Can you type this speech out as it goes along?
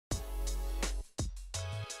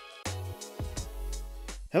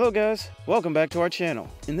Hello guys, welcome back to our channel.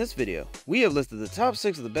 In this video, we have listed the top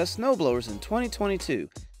 6 of the best snowblowers in 2022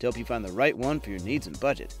 to help you find the right one for your needs and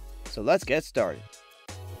budget. So let's get started.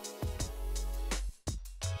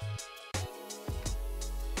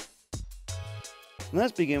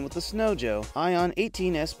 Let's begin with the SNOJOE ION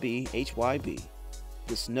 18SB HYB.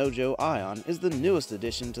 The SNOJOE ION is the newest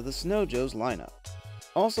addition to the SNOJOE's lineup.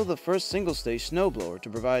 Also the first single-stage snowblower to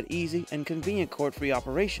provide easy and convenient cord-free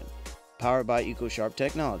operation. Powered by EcoSharp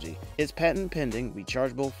technology, its patent-pending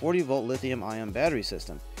rechargeable 40-volt lithium-ion battery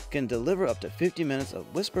system can deliver up to 50 minutes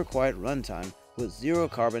of whisper-quiet runtime with zero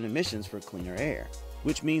carbon emissions for cleaner air,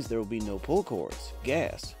 which means there will be no pull cords,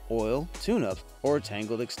 gas, oil, tune-ups, or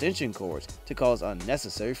tangled extension cords to cause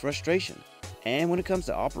unnecessary frustration. And when it comes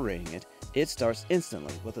to operating it, it starts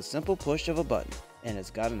instantly with a simple push of a button, and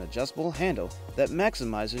it's got an adjustable handle that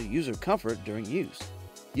maximizes user comfort during use.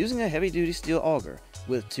 Using a heavy-duty steel auger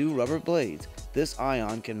with 2 rubber blades, this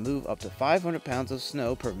ion can move up to 500 pounds of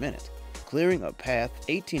snow per minute, clearing a path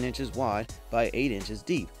 18 inches wide by 8 inches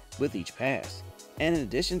deep with each pass. And in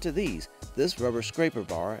addition to these, this rubber scraper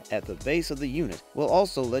bar at the base of the unit will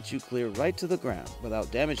also let you clear right to the ground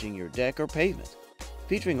without damaging your deck or pavement.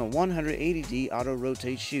 Featuring a 180°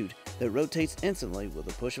 auto-rotate chute that rotates instantly with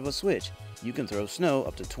a push of a switch, you can throw snow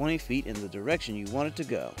up to 20 feet in the direction you want it to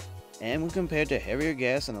go. And when compared to heavier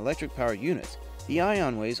gas and electric power units, the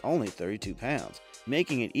Ion weighs only 32 pounds,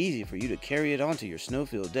 making it easy for you to carry it onto your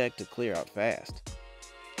snow-filled deck to clear out fast.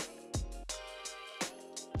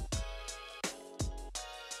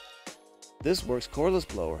 This WORX cordless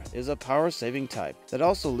blower is a power-saving type that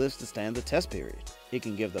also lives to stand the test period. It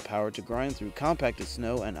can give the power to grind through compacted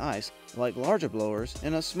snow and ice like larger blowers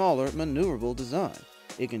in a smaller, maneuverable design.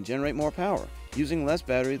 It can generate more power, using less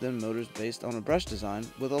battery than motors based on a brush design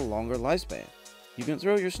with a longer lifespan. You can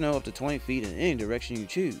throw your snow up to 20 feet in any direction you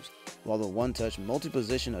choose, while the one-touch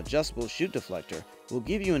multi-position adjustable chute deflector will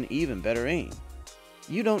give you an even better aim.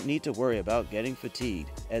 You don't need to worry about getting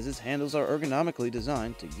fatigued, as its handles are ergonomically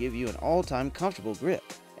designed to give you an all-time comfortable grip.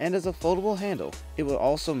 And as a foldable handle, it will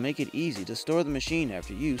also make it easy to store the machine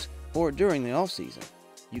after use or during the off-season.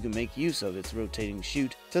 You can make use of its rotating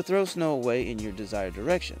chute to throw snow away in your desired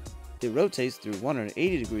direction. It rotates through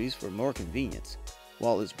 180 degrees for more convenience,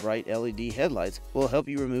 while its bright LED headlights will help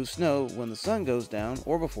you remove snow when the sun goes down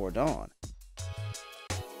or before dawn.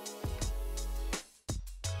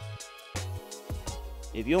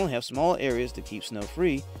 If you only have small areas to keep snow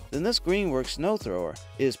free, then this Greenworks snow thrower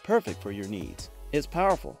is perfect for your needs. It's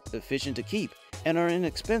powerful, efficient to keep, and are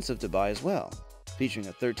inexpensive to buy as well. Featuring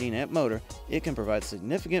a 13-amp motor, it can provide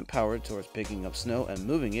significant power towards picking up snow and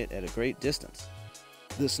moving it at a great distance.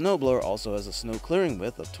 The snowblower also has a snow clearing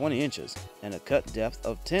width of 20 inches and a cut depth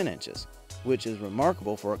of 10 inches, which is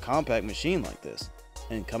remarkable for a compact machine like this.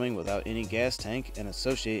 And coming without any gas tank and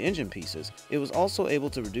associated engine pieces, it was also able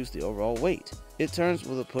to reduce the overall weight. It turns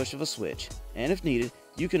with a push of a switch, and if needed,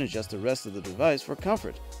 you can adjust the rest of the device for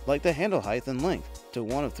comfort, like the handle height and length, to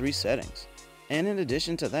one of 3 settings. And in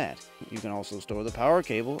addition to that, you can also store the power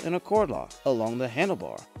cable in a cord lock along the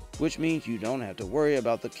handlebar, which means you don't have to worry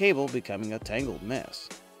about the cable becoming a tangled mess.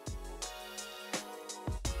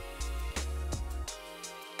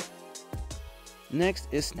 Next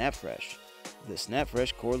is SnapFresh. The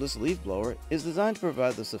SnapFresh cordless leaf blower is designed to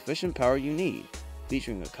provide the sufficient power you need.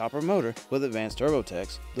 Featuring a copper motor with advanced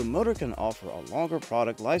TurboTex, the motor can offer a longer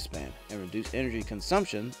product lifespan and reduce energy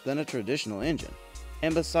consumption than a traditional engine.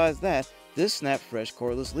 And besides that, this SnapFresh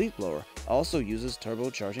cordless leaf blower also uses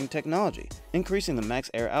turbocharging technology, increasing the max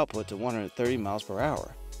air output to 130 miles per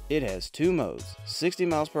hour. It has 2 modes, 60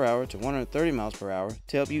 miles per hour to 130 miles per hour,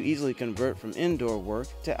 to help you easily convert from indoor work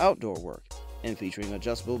to outdoor work. And featuring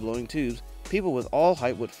adjustable blowing tubes, people with all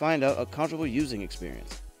height would find out a comfortable using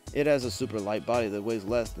experience. It has a super light body that weighs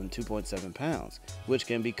less than 2.7 pounds, which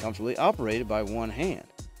can be comfortably operated by one hand.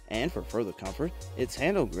 And for further comfort, its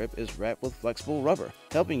handle grip is wrapped with flexible rubber,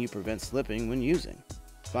 helping you prevent slipping when using.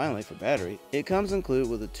 Finally, for battery, it comes included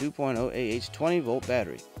with a 2.0 Ah 20-volt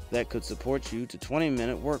battery that could support you to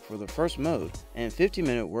 20-minute work for the first mode and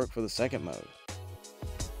 50-minute work for the second mode.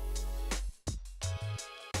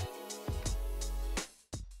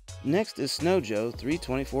 Next is SNOJOE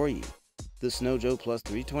 324E. The SNOJOE Plus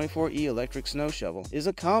 324E electric snow shovel is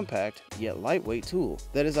a compact yet lightweight tool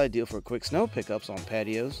that is ideal for quick snow pickups on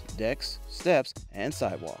patios, decks, steps, and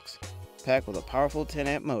sidewalks. Packed with a powerful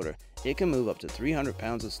 10-amp motor, it can move up to 300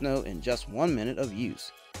 pounds of snow in just 1 minute of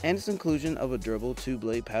use. And its inclusion of a durable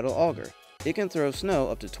 2-blade paddle auger, it can throw snow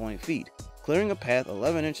up to 20 feet, clearing a path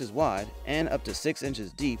 11 inches wide and up to 6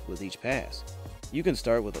 inches deep with each pass. You can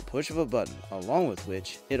start with a push of a button, along with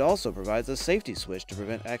which it also provides a safety switch to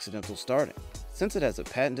prevent accidental starting. Since it has a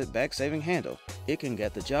patented back-saving handle, it can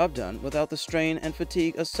get the job done without the strain and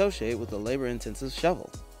fatigue associated with the labor-intensive shovel.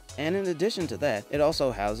 And in addition to that, it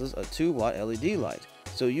also houses a 2-watt LED light,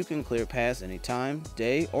 so you can clear paths any time,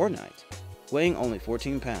 day or night. Weighing only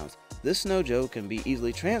 14 pounds, this Snow Joe can be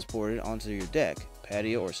easily transported onto your deck,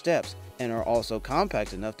 patio or steps, and are also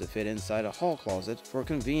compact enough to fit inside a hall closet for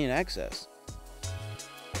convenient access.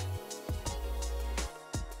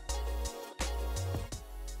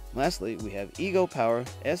 Lastly, we have Power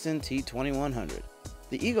SNT2100.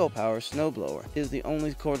 The Power snowblower is the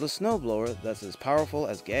only cordless snowblower that's as powerful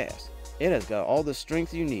as gas. It has got all the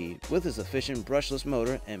strength you need with its efficient brushless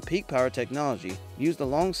motor and peak power technology used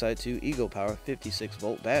alongside two Power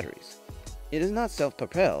 56-volt batteries. It is not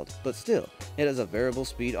self-propelled, but still, it has a variable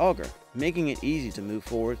speed auger, making it easy to move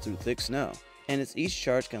forward through thick snow, and its each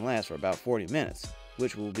charge can last for about 40 minutes,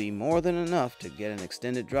 which will be more than enough to get an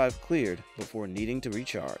extended drive cleared before needing to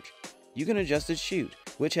recharge. You can adjust its chute,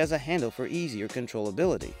 which has a handle for easier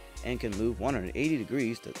controllability, and can move 180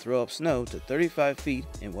 degrees to throw up snow to 35 feet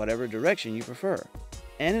in whatever direction you prefer.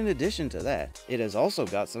 And in addition to that, it has also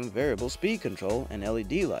got some variable speed control and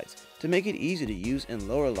LED lights to make it easy to use in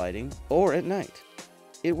lower lighting or at night.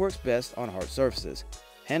 It works best on hard surfaces,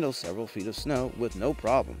 handles several feet of snow with no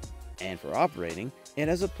problem, and for operating, it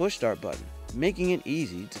has a push start button, making it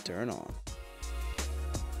easy to turn on.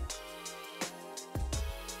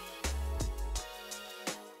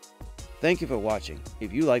 Thank you for watching.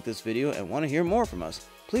 If you like this video and want to hear more from us,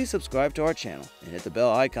 please subscribe to our channel and hit the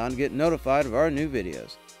bell icon to get notified of our new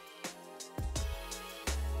videos.